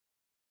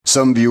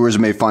Some viewers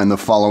may find the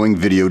following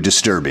video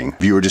disturbing.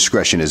 Viewer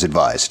discretion is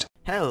advised.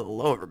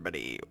 Hello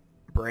everybody,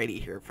 Brady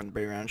here from the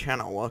Brady Round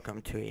channel.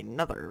 Welcome to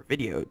another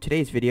video.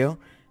 Today's video,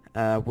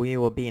 we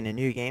will be in a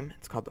new game.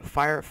 It's called the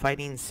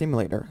Firefighting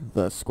Simulator,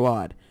 The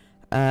Squad.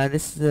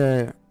 This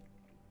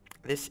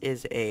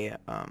is a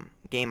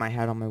game I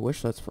had on my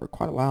wish list for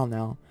quite a while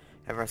now,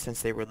 ever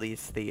since they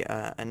released the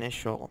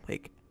initial,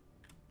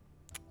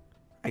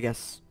 I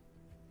guess,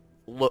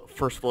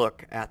 first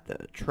look at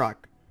the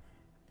truck.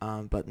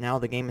 But now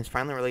the game is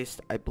finally released.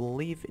 I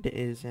believe it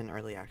is in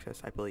early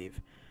access, I believe.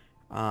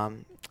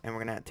 And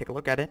we're going to take a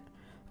look at it.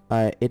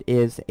 It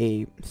is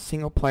a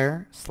single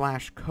player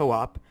 /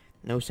 co-op,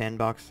 no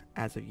sandbox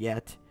as of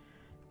yet,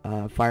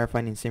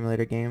 firefighting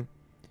simulator game.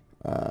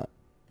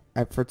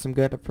 I've heard some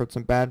good, I've heard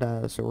some bad,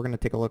 so we're going to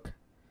take a look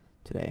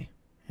today.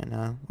 And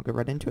we'll get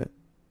right into it.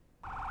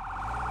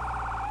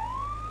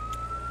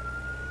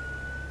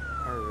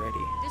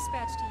 Alrighty.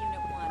 Dispatch to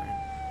Unit 1.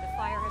 The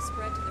fire has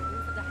spread to the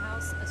roof of the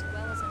house as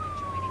well as an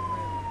adjoining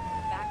room.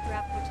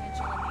 Backdraft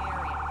potential in the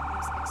area.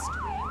 Use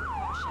extreme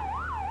caution.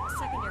 A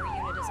secondary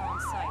unit is on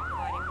site,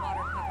 providing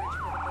water coverage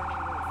for the burning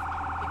roof.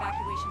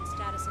 Evacuation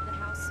status of the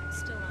house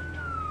still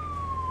unknown.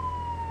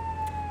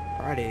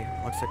 Alrighty,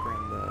 looks like we're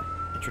in the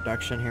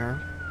introduction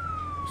here.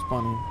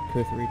 Responding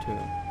code 3 to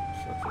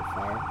structure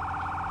fire.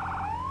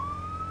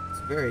 It's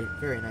a very,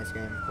 very nice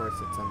game. Of course,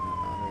 it's on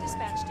the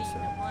Dispatch to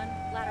Unit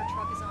 1. Ladder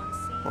truck is on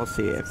scene. We'll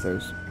see if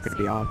there's going to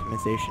be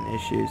optimization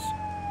issues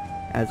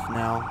as of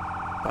now,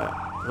 but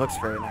it looks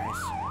very nice.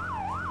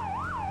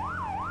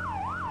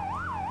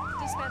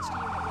 Dispatch to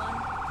Unit 1.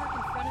 Park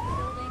in front of the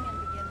building and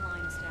begin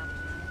line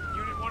establishment.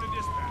 Unit 1 to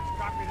dispatch.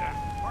 Copy that.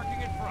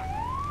 Parking in front.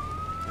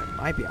 There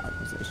might be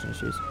optimization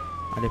issues.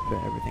 I did put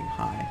everything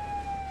high.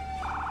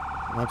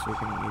 It looks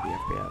like we can 80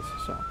 FPS,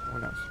 so who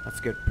knows?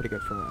 That's good, pretty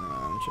good for running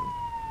around engine.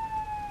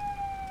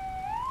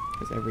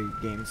 Because every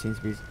game seems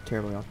to be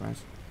terribly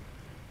optimized.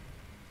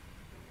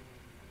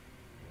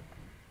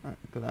 Alright,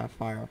 look at that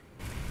fire.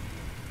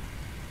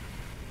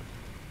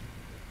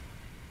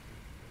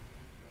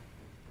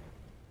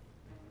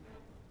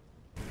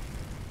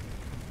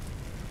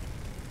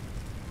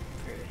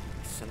 Very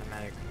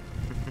cinematic.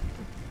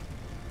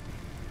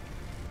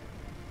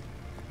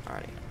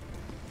 Alrighty.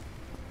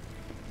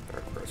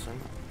 Third person.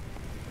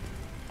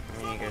 I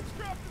mean, you guys.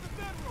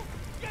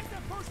 Get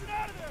that person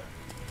out of there!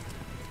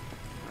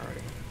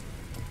 Alrighty.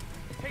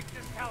 Take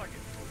this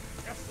Callaghan.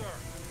 Yes, sir.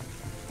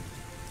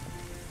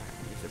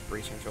 Use a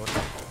breach control.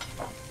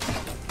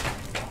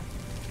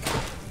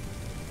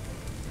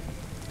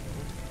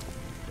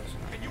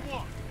 Can you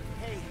walk?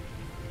 Hey,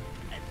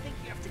 I think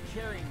you have to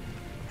carry me.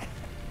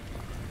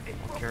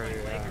 I'll carry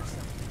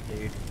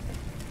dude.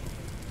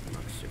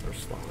 I'm super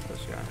slow with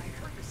this guy.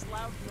 I heard this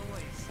loud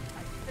noise. I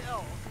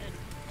fell, and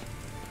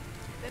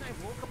then I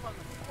woke up on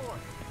the floor.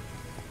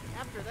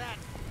 After that,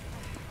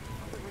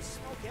 there was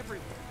smoke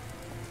everywhere.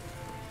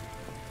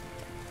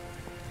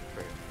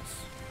 Very nice.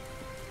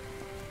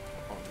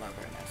 Well, not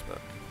very nice, but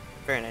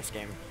very nice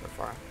game so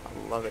far.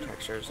 I love the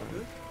textures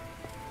and.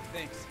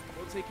 Thanks.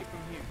 We'll take it from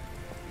here.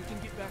 You can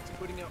get back to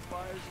putting out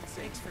fires and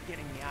Thanks for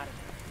getting me out of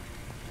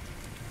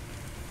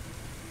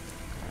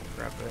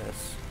there. Grab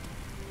this.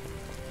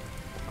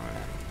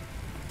 Alright.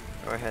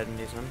 Go ahead and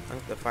use them. I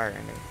think the fire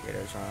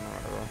indicators on or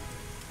whatever.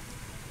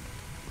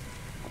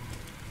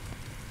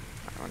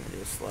 I want to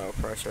do slow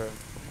pressure.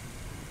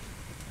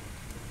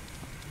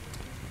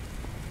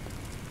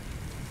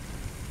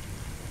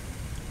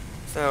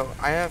 So,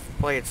 I have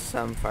played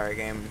some fire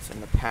games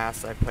in the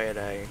past. I played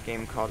a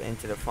game called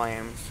Into the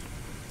Flames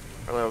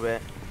for a little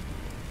bit.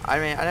 I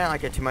mean, I didn't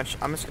like it too much.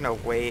 I'm just gonna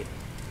wait.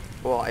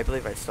 Well, I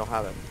believe I still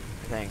have it,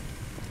 I think.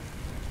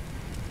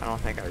 I don't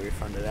think I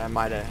refunded it. I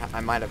might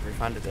have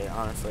refunded it,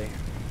 honestly.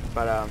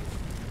 But,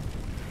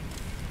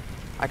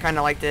 I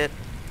kinda liked it.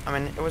 I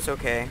mean, it was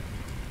okay.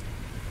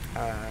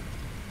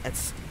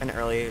 It's an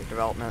early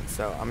development,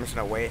 so I'm just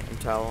gonna wait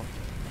until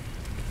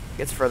it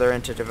gets further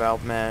into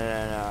development,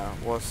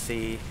 and we'll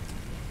see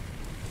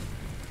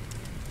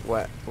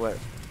what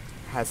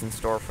has in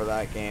store for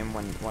that game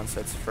once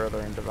it's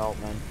further in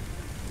development.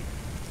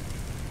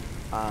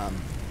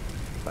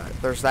 But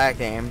there's that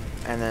game,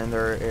 and then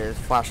there is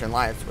Flashing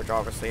Lights, which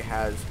obviously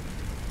has,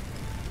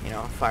 you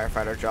know, a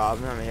firefighter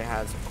job. I mean, it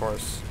has, of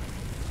course,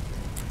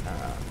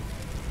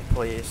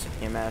 police,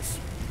 EMS.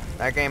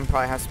 That game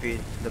probably has to be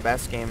the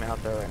best game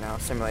out there right now,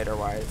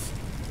 simulator-wise.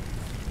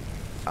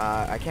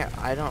 I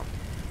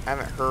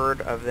haven't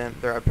heard of them.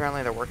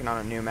 Apparently they're working on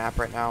a new map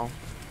right now.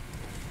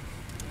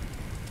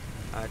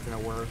 It's in the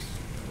works.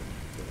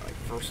 Like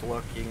first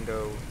look, you can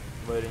go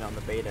load in on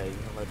the beta. You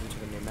can load into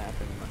the new map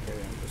and look at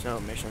it. There's no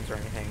missions or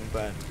anything,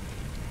 but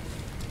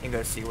you can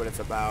go see what it's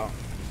about.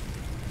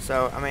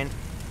 So I mean,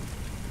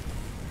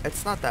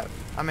 it's not that.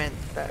 I mean,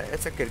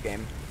 it's a good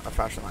game of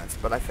Flashing Lights,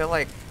 but I feel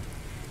like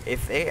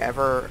if they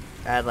ever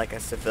add like a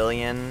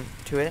civilian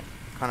to it,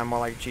 kind of more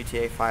like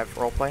GTA 5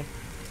 roleplay,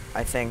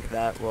 I think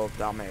that will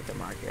dominate the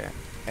market.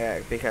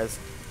 Because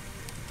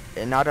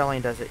it not only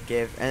does it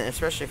give, and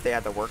especially if they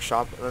add the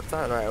workshop, that's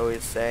what I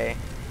always say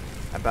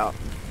about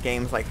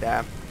games like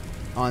that.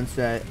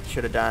 Onset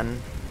should have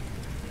done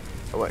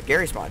what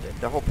Gary's mod did.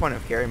 The whole point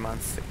of Gary's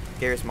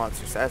mod's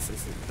success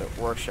is the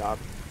workshop.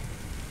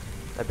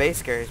 The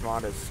base Gary's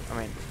mod is, I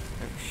mean,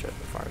 shit,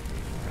 the fire.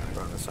 I'm gonna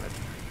go on this side.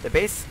 The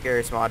base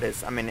Gary's mod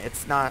is, I mean,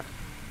 it's not,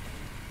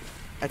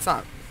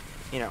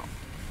 you know,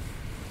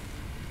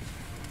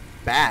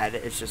 bad.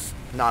 It's just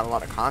not a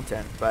lot of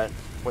content. But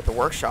with the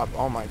workshop,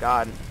 oh my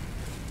god,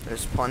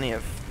 there's plenty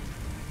of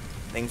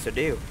things to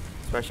do,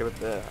 especially with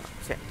the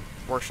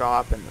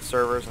workshop and the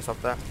servers and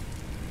stuff like that.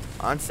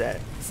 Onset,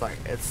 it's like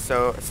it's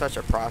such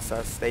a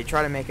process. They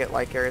try to make it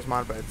like Gary's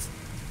mod, but it's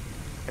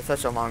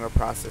such a longer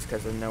process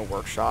because of no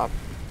workshop.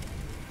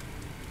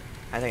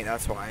 I think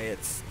that's why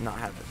it's not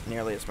had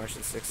nearly as much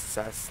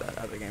success that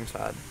other games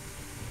had.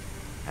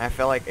 And I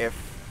feel like if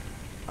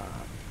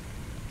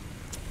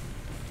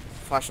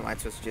Flashing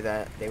Lights was to do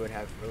that, they would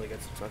have really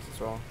good success as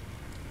well.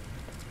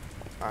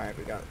 Alright,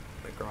 we got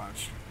the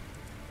garage.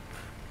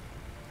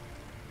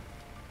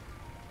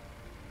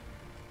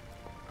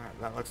 Alright,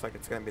 that looks like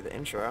it's gonna be the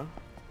intro.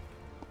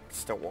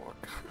 Still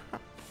walk.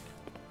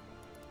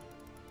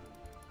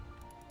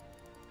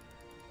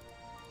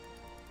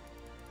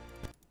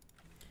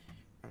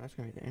 That's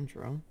gonna be the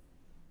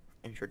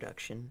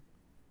introduction.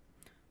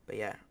 But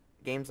yeah,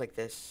 games like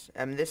this.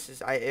 This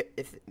is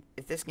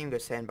if this game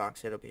goes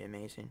sandbox, it'll be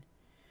amazing.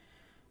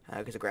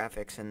 Because of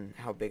graphics and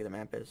how big the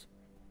map is.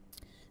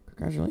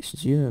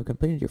 Congratulations, you have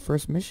completed your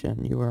first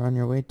mission. You are on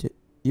your way to.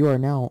 You are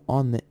now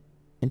on the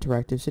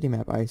interactive city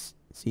map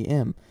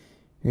ICM.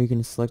 Here you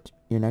can select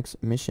your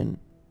next mission.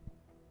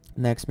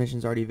 Next mission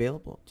is already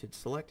available to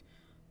select.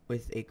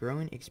 With a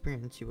growing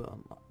experience, you will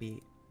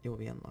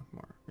unlock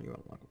more.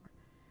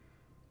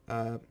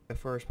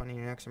 Before responding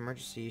to your next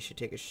emergency, you should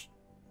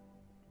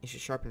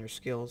sharpen your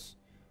skills.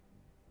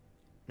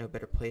 No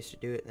better place to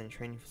do it than a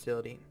training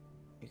facility.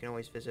 You can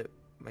always visit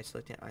by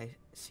selecting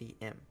ICM.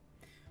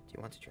 Do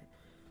you want to train?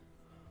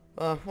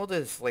 We'll do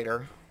this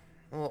later.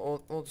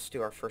 We'll just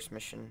do our first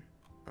mission.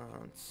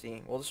 Let's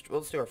see. We'll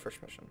just do our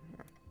first mission.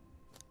 Here.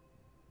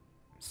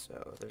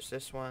 So there's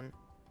this one.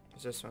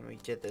 There's this one. We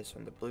did this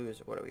one. The blue is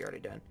what have we already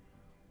done.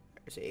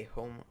 There's a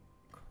home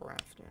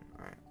crafting.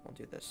 All right, we'll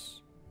do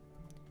this.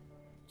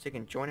 So you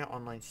can join an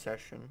online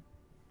session.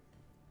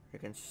 You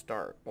can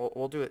start.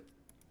 We'll do it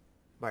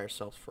by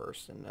ourselves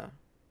first, and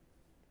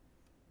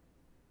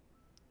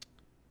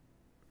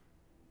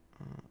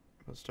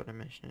we'll start a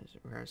mission. Is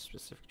requires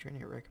specific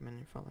training. I recommend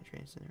you follow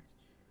training center.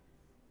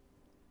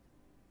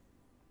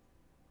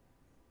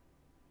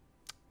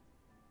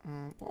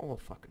 We'll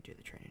fucking do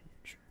the training.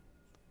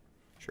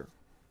 Sure.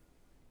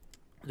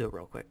 We'll do it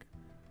real quick.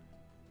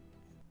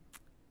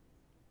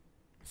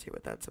 See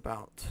what that's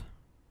about.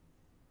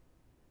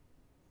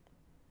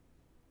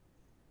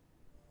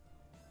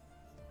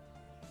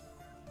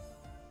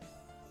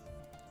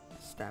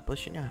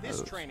 Establishing a hose.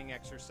 This training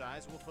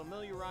exercise will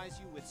familiarize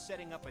you with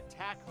setting up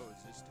attack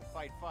hoses to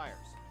fight fires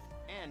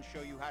and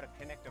show you how to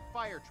connect a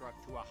fire truck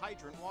to a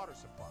hydrant water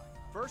supply.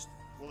 First,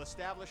 we'll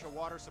establish a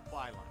water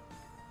supply line.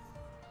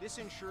 This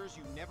ensures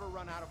you never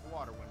run out of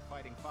water when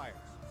fighting fires.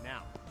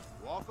 Now,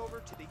 walk over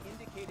to the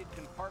indicated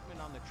compartment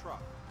on the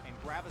truck and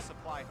grab a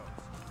supply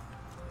hose.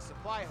 The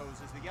supply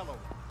hose is the yellow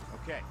one.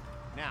 Okay,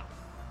 now,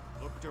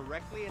 look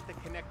directly at the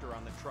connector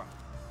on the truck.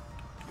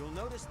 You'll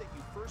notice that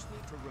you first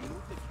need to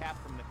remove the cap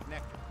from the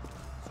connector.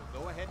 So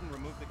go ahead and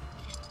remove the...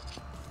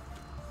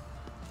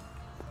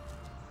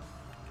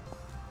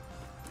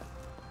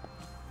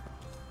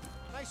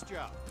 Nice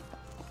job.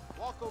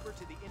 Walk over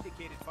to the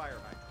indicated fire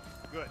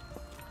hydrant. Good.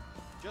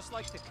 Just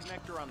like the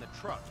connector on the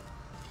truck.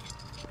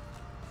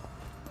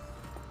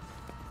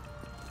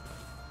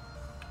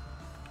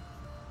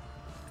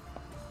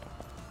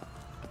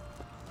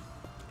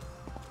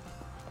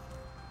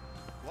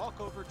 Walk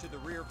over to the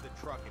rear of the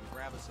truck and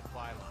grab a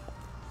supply line.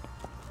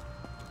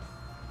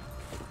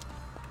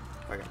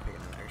 I gotta pick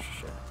up extra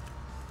shit.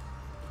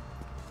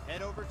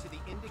 Head over to the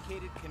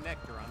indicated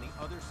connector on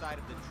the other side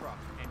of the truck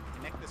and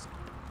connect the...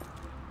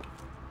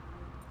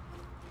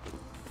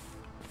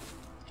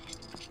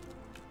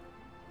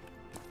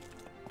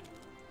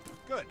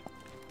 Good.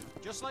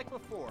 Just like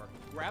before,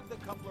 grab the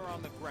coupler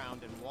on the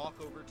ground and walk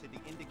over to the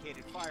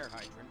indicated fire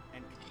hydrant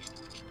and...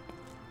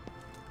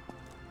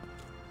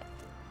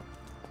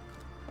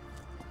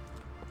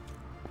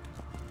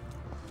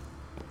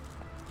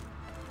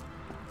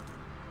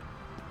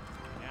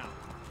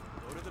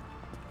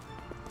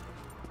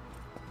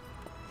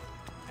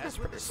 As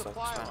with the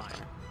supply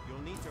line,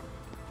 you'll need to...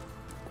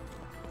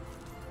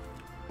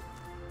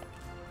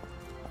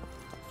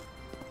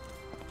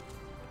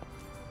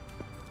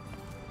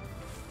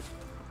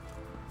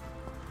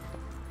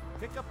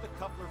 Pick up the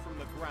coupler from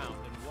the ground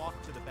and walk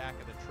to the back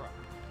of the truck.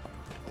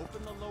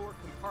 Open the lower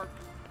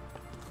compartment.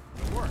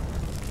 Good work.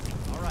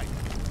 All right.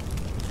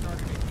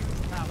 Started a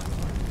huge pallet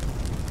fire.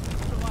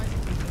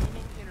 Utilizing the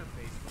aiming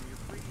interface from your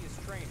previous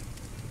training,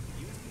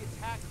 use the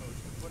attack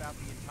hose to put out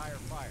the entire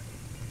fire.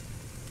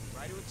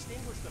 Try to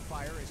extinguish the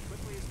fire as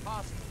quickly as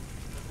possible,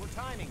 because we're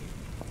timing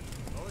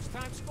you. Lowest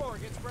time score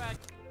gets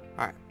bragged.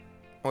 Alright.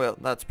 Well,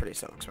 that's pretty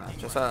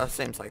self-explanatory. Just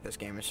seems like this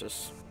game is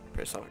just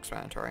pretty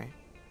self-explanatory.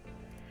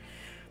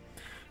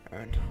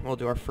 Alright, we'll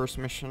do our first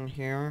mission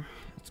here.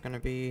 It's gonna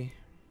be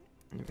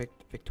in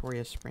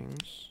Victoria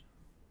Springs,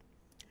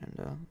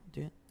 and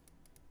do it.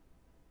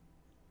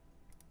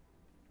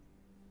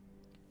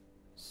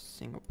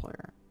 Single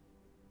player.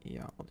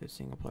 Yeah, we'll do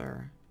single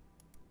player.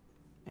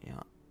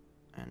 Yeah,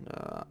 and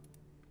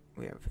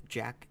we have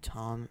Jack,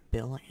 Tom,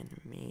 Bill, and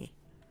me.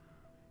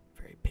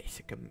 Very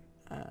basic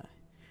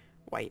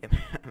white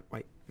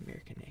white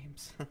American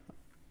names.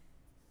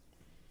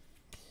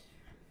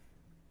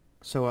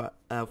 So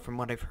from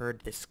what I've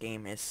heard, this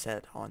game is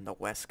set on the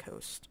West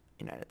Coast,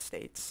 United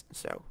States,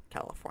 so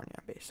California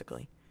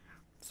basically.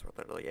 So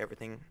literally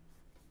everything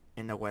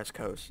in the West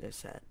Coast is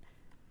set.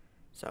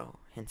 So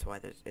hence why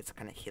it's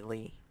kind of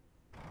hilly.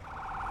 So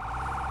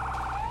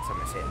I'm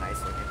gonna say it nice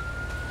looking.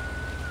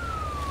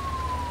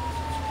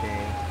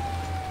 Okay.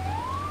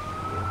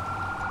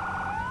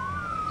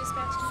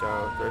 So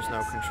there's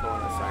no control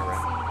in the siren.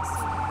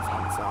 It's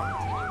on its own.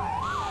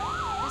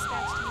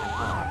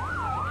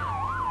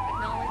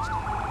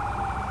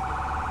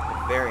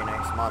 A very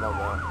nice model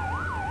though.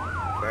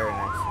 Very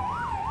nice.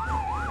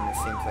 And it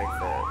seems like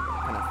the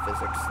kind of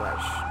physics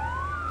slash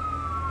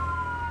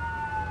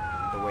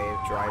the way of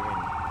driving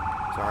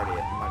is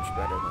already much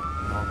better than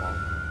normal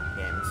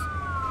games.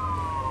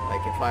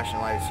 Like in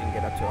flashing lights you can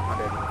get up to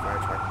 100 in a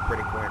fire truck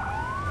pretty quick.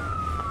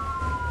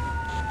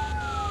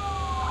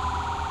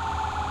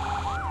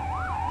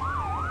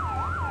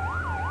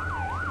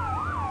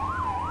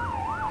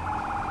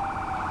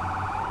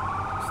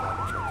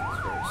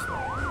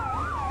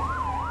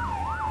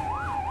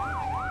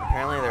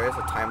 Apparently there is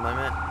a time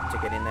limit to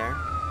getting there,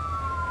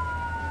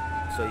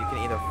 so you can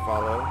either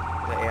follow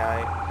the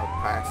AI or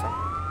pass them.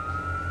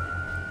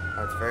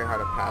 It's very hard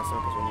to pass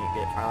them because when you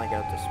finally get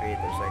up to speed,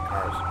 there's like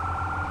cars.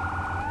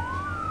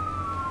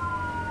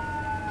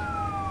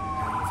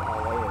 And he's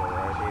all over the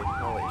road, dude.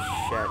 Holy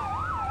shit.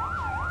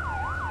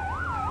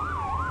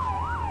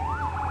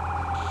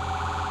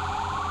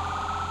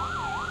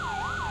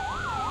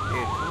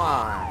 Dude, come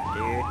on,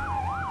 dude.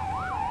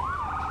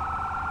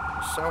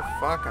 You're so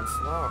fucking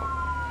slow.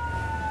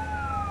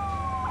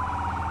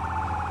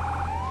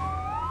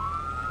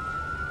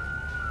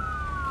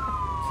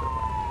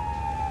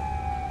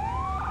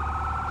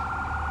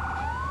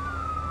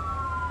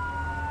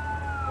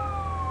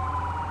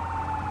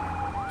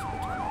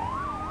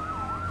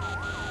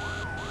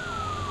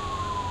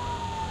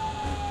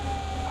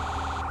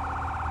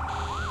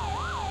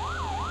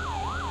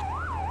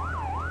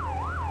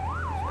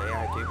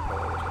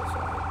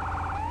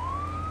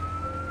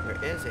 There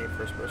is a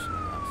first person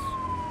in this.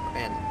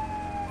 And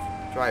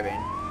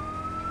driving.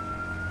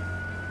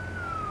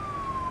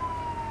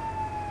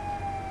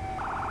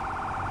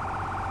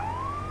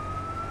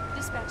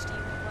 Dispatch to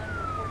Unit 1.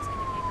 Reports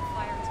indicate the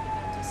fire has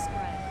begun to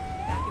spread.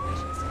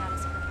 Evacuation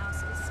status of the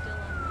house is still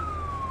unknown.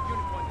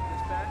 Unit 1 to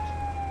dispatch.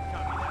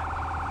 Copy that.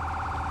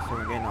 So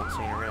we're getting on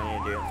scene. We're gonna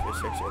need to do a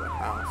 360 of the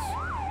house.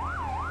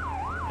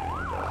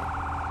 And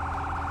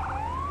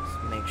just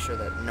make sure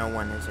that no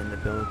one is in the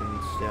building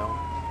still.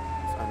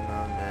 It's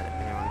unknown that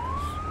anyone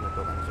who's in the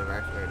building is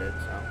evacuated,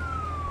 so.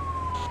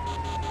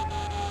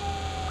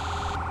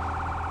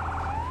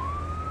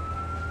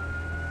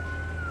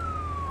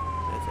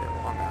 It's a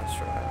long ass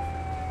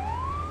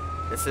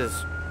drive. This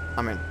is,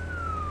 I mean,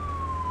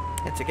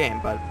 it's a game,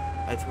 but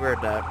it's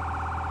weird that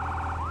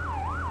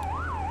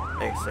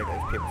basically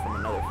people from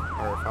another,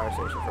 or a fire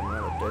station from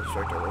another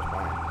district are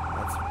responding.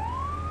 That's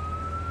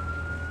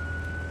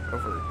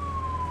over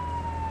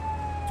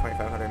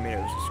 2,500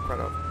 meters. It's quite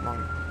a long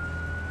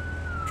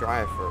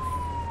drive for a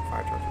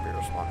fire truck to be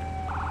responding.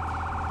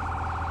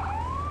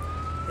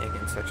 I think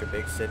in such a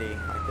big city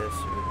like this,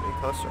 it would be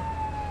closer.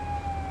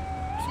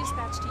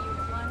 Dispatch to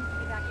Unit 1.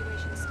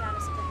 Evacuation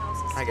status of the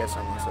house is I guess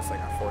still unless it's like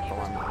a fourth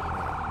alarm,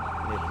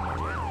 need more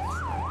units.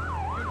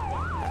 Unit 1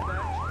 to That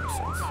dispatch. makes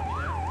sense. Copy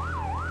that.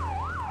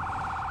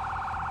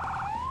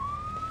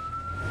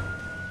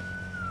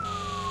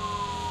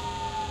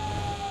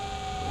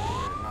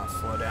 Not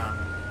slow down.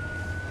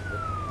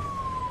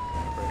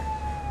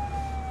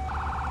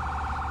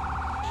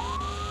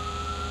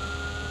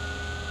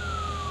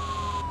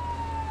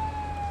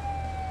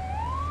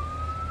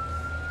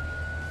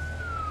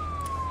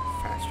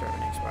 Fast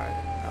driving expired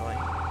in LA.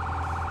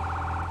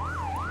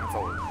 That's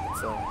all.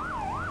 It's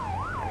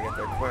gotta get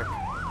there quick.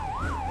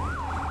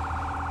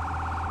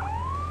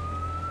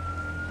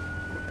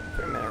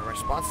 3-minute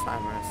response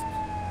time is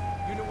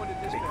Unit 1 to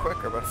could be dispatch.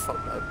 quicker, but it's not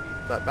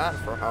that bad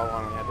for how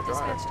long we had to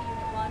drive. Dispatch to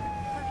Unit 1.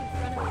 Park in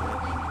front of the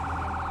building.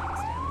 Bin line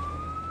established.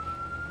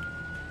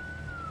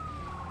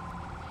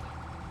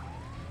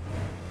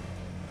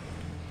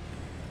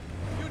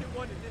 Unit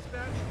 1 to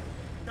dispatch.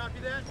 Copy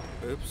that.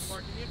 Oops.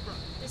 Parking in front.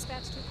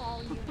 Dispatch to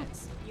all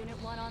units. Unit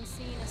 1 on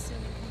scene,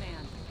 assuming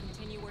command.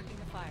 Continue working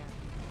the fire.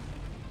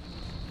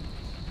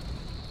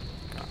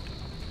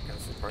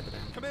 Gotta support the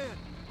damn. Command,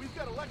 we've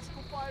got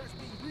electrical fires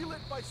being relit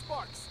by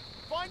sparks.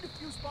 Find a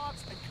fuse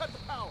box and cut the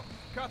power.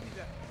 Copy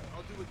that.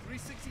 I'll do a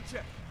 360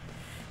 check.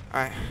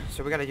 Alright,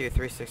 so we gotta do a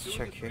 360 Doing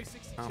check a here.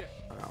 360 Oh, check.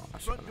 no,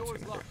 that's what Front I'm door is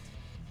gonna do. locked.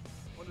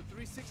 On the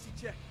 360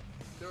 check,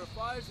 there are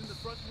fires in the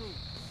front room.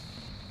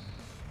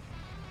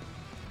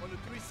 On the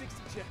 360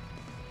 check,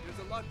 there's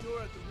a locked door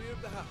at the rear of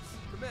the house.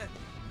 Command,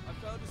 I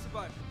found a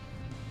survivor.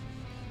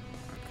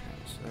 Okay,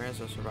 so there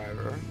is a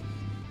survivor.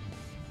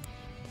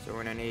 So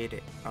we're gonna need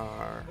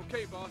our...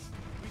 Okay, boss.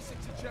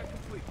 360 check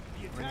complete.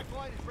 The attack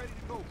line is ready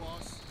to go,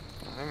 boss.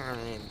 I think we're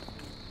gonna need...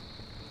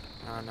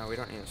 no, we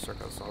don't need a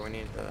circle saw. We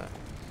need the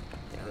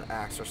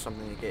axe or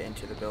something to get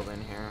into the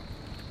building here.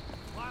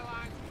 Supply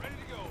line's ready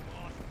to go,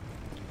 boss.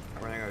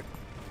 We're gonna go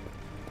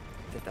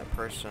get that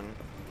person.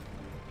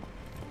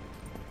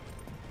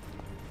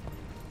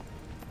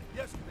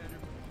 Yes, Commander.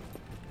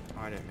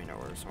 Oh, I didn't mean to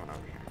order someone over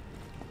here.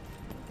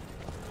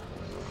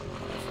 So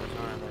there's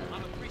one over there.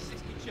 On a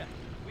 360 check,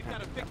 we've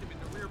got a victim in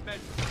the rear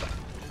bedroom.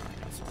 Alright,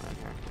 got someone in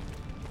here.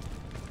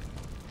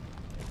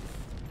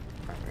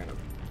 Alright, we're gonna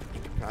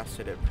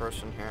incapacitated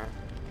person here.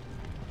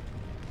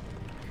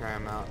 Carry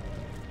him out.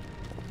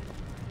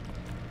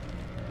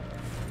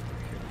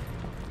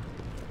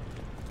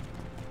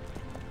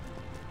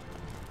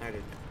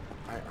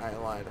 I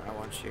lied. I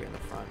want you in the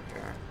front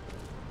here.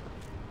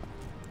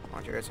 I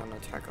want you guys on the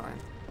attack line.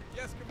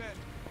 Yes, Commander.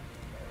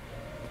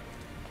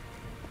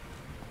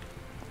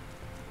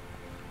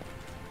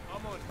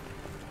 I'm on it.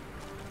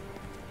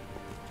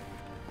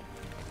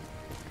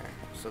 Okay,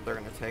 so they're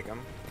gonna take him.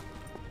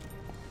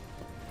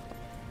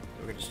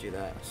 We can just do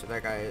that. So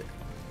that guy,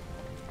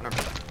 I'm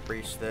gonna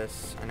breach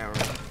this. I know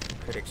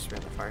we're could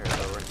expand the fire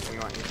here, but we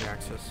want easy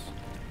access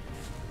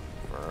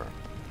for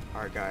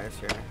our guys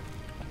here.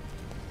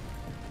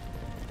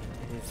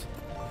 He's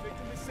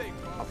Victim is safe,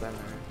 boss. up in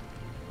there.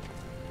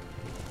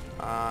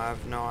 I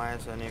have no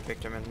eyes on any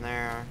victim in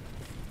there.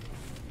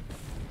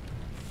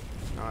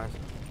 No eyes.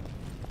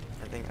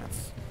 I think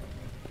that's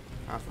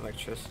off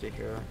electricity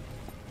here.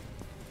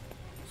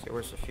 Let's see,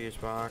 where's the fuse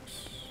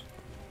box?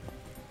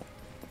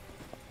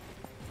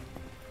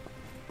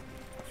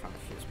 I found the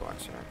fuse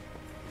box here.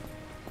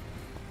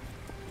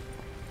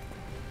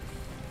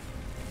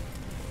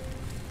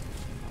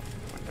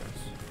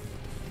 Windows.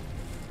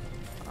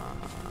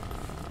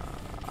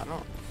 I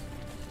don't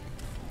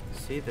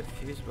see the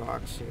fuse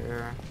box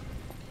here.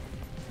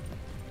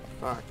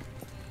 Fuck.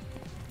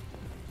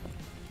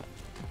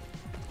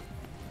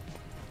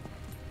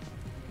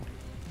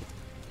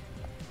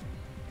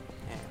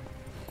 Yeah.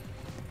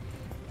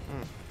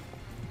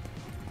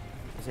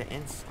 Is it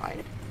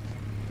inside?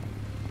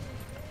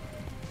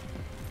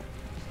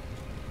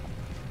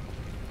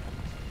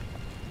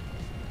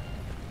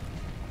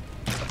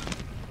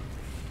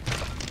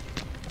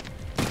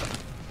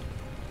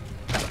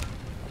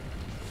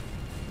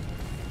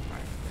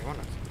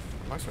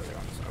 Looks like they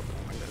want us to open the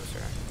windows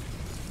here.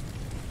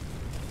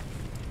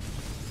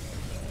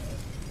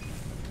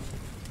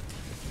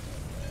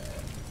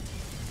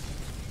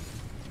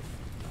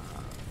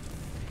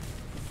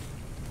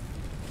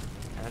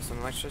 There's some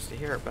electricity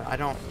here, but I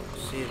don't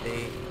see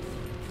the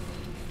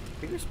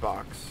fuse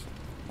box,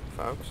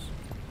 folks.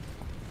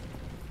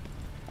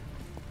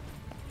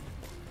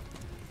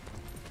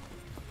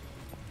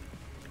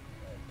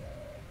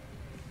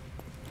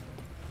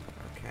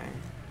 Okay.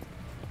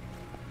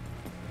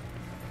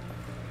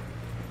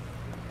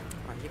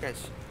 You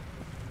guys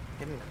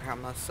can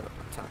come us up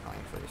attack line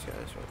for these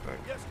guys real quick.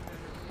 Yes,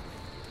 Commander.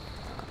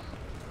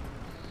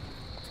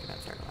 Let's get that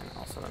attack line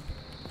all set up.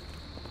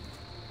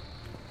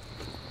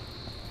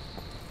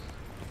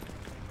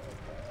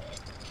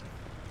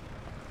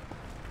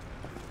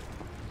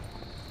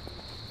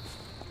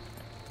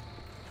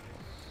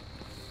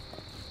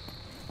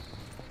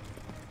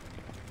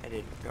 Hey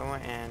dude, go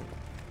in.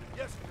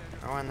 Yes, Commander.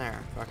 Go in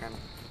there. Fucking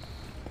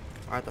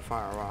light the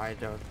fire while I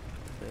do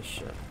this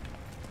shit.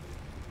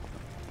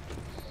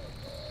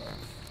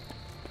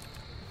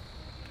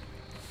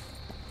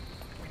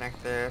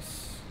 Connect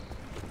this.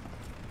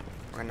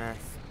 We're gonna...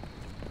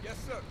 Yes,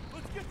 sir.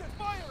 Let's get that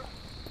fire out.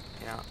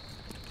 Yeah,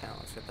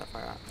 let's get that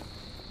fire out.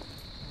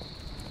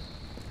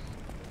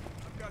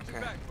 I've got your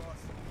Okay. back, boss.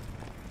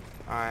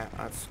 Alright,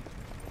 let's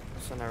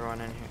send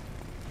everyone in here.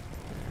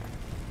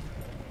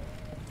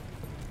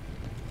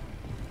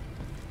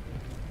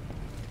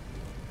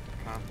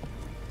 Come.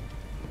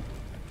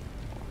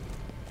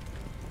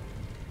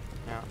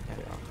 Yeah, there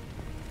you go.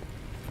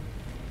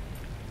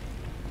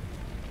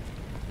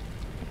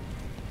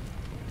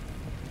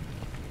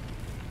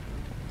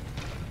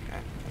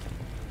 Okay.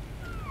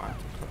 Alright.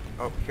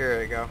 Oh, here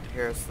we go.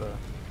 Here's the...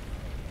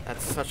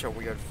 That's such a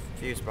weird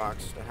fuse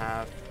box to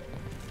have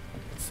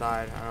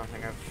inside. I don't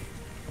think I've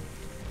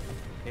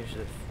used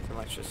the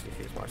electricity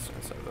fuse box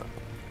inside of the...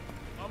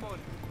 I'm on it.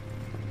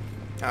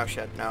 Oh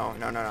shit, no.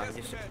 Yes,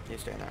 You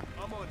stay in there.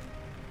 I'm on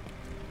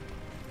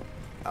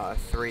it.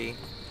 3.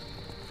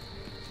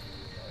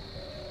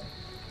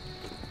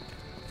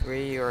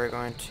 3, you are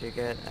going to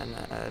get an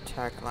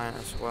attack line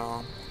as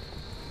well.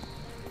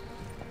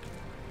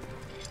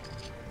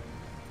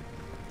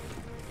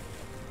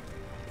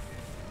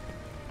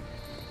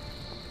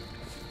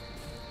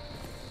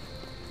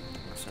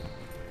 Listen.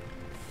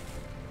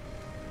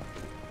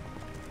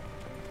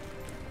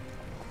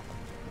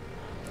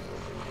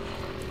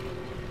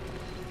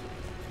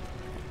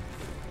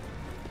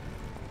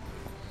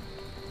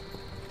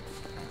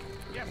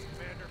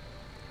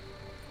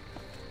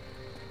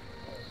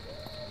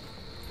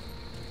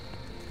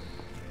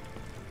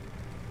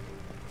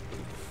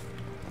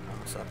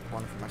 up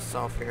one for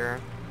myself here.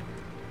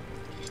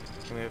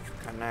 Move,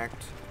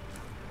 connect.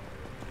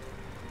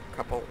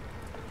 Couple.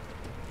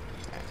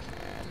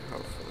 And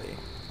hopefully.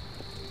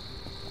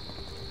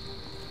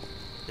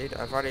 Dude,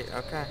 I've already,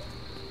 okay.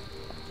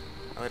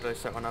 I literally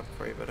set one up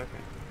for you, but okay.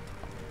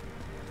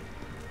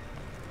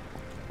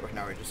 Wait,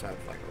 now we just have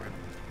like a run.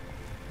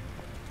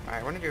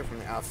 Alright, we're gonna do it from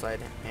the outside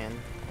in.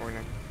 We're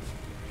gonna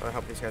really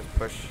help these guys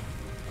push.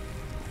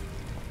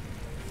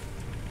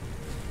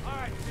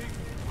 Alright, Zeke.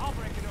 I'll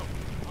break it open.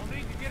 I'll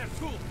need to get a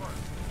tool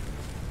first.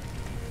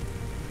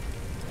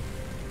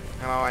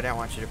 Oh, I didn't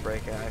want you to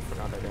break it. I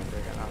forgot I didn't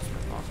break it. That was my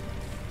fault.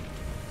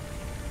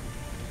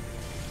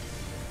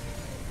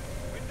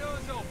 Window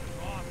is open,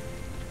 boss.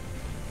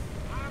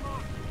 I'm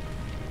on.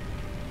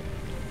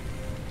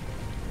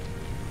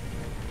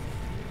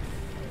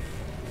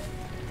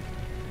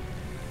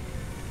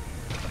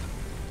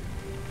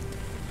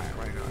 Alright,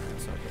 we're gonna go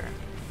inside here.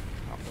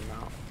 Help them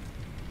out.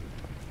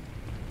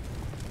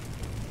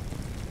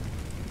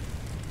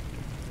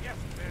 Yes,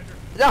 Commander.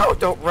 No!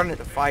 Don't run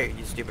into fire,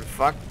 you stupid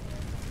fuck.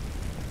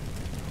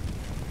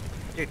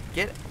 Dude,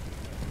 get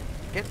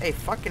a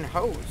fucking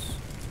hose.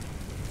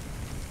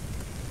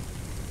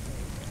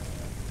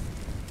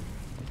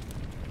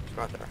 Let's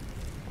go out there.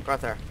 Go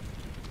out there.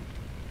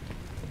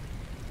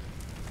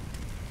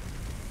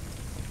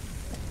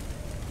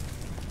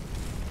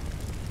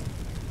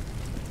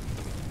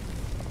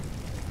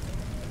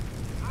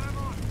 I'm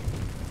on.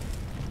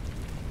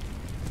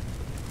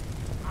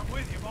 I'm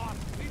with you, boss.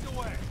 Lead the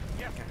way.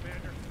 Yes, Okay.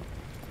 Commander.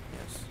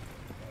 Yes.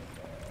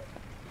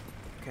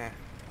 Okay,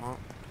 well.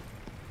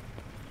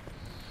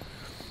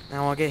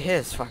 Now we'll get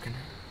his fucking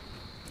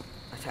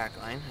attack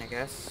line, I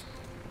guess.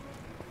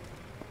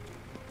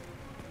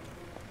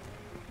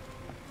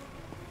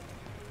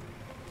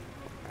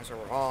 Alright, so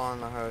we're all on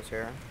the hose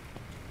here.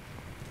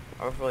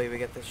 Hopefully we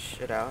get this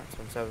shit out. It's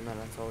been 7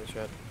 minutes, holy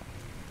shit.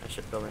 That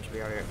shit building should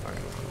be already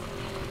fucking.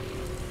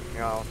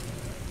 Yo.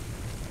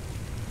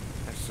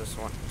 That's just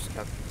one, just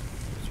got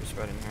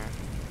spread in here.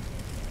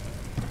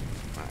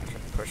 Alright, try to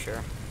push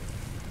here.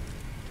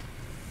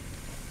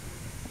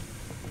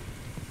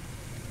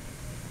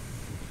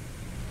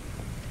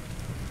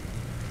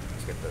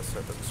 Let's get this so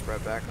it doesn't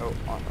spread back. Oh,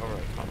 on over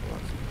the top of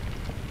us.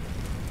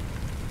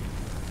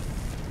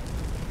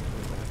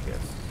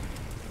 Yes.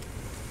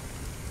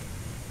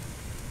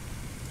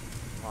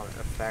 A lot of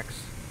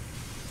effects.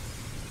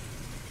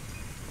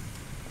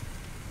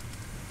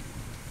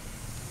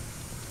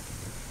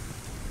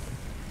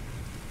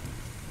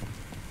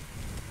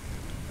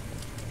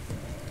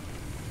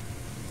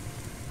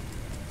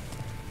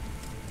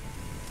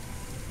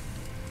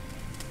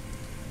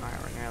 Alright,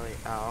 we're nearly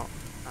out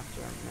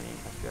after many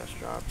FPS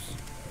drops.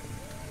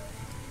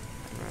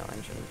 Unreal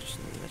Engine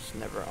just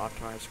never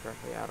optimized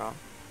correctly at all.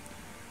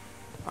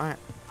 Alright,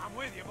 I'm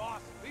with you,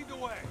 boss. Lead the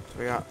way. so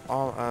we got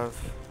all of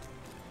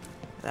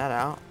that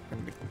out. We're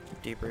gonna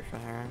be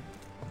debriefing here.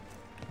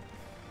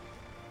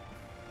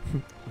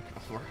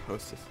 We're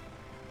hostess.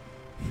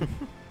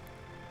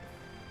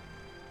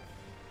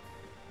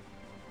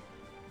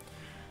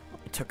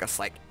 It took us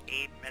like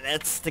 8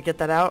 minutes to get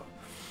that out.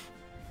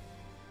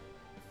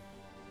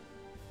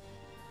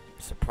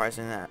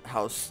 Surprising that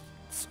house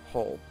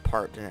whole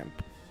part didn't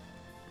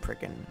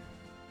freaking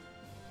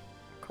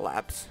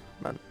collapse,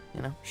 but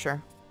you know,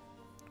 sure.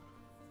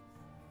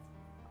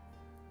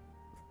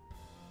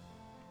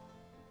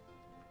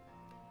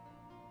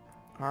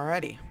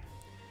 Alrighty.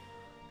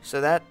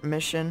 So that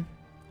mission,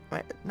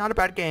 not a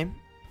bad game,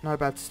 not a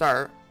bad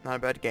start, not a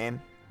bad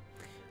game.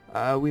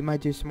 We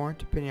might do some more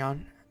depending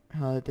on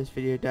how this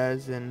video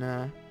does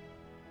and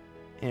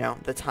you know,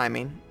 the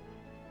timing.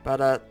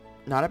 But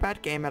not a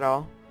bad game at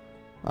all.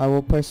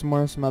 We'll play some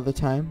more some other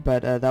time,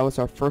 but that was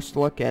our first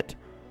look at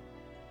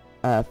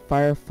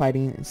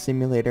Firefighting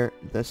Simulator,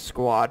 the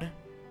Squad.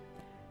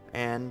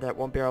 And that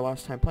won't be our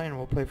last time playing.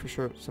 We'll play for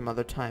sure some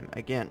other time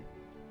again.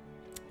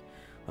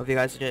 Hope you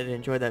guys did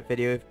enjoy that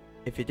video.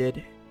 If you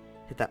did,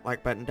 hit that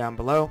like button down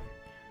below.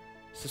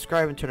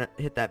 Subscribe and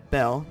hit that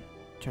bell.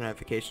 Turn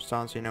notifications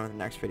on so you know when the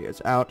next video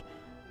is out.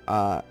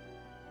 The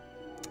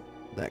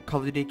Call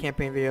of Duty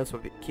campaign videos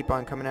will keep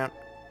on coming out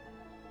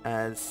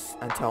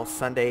until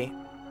Sunday,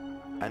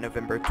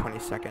 November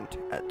 22nd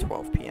at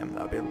 12 p.m.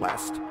 That'll be the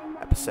last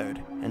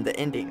episode and the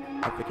ending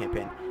of the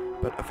campaign.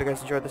 But if you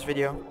guys enjoyed this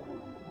video,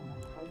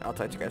 I'll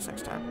talk to you guys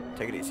next time.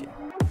 Take it easy.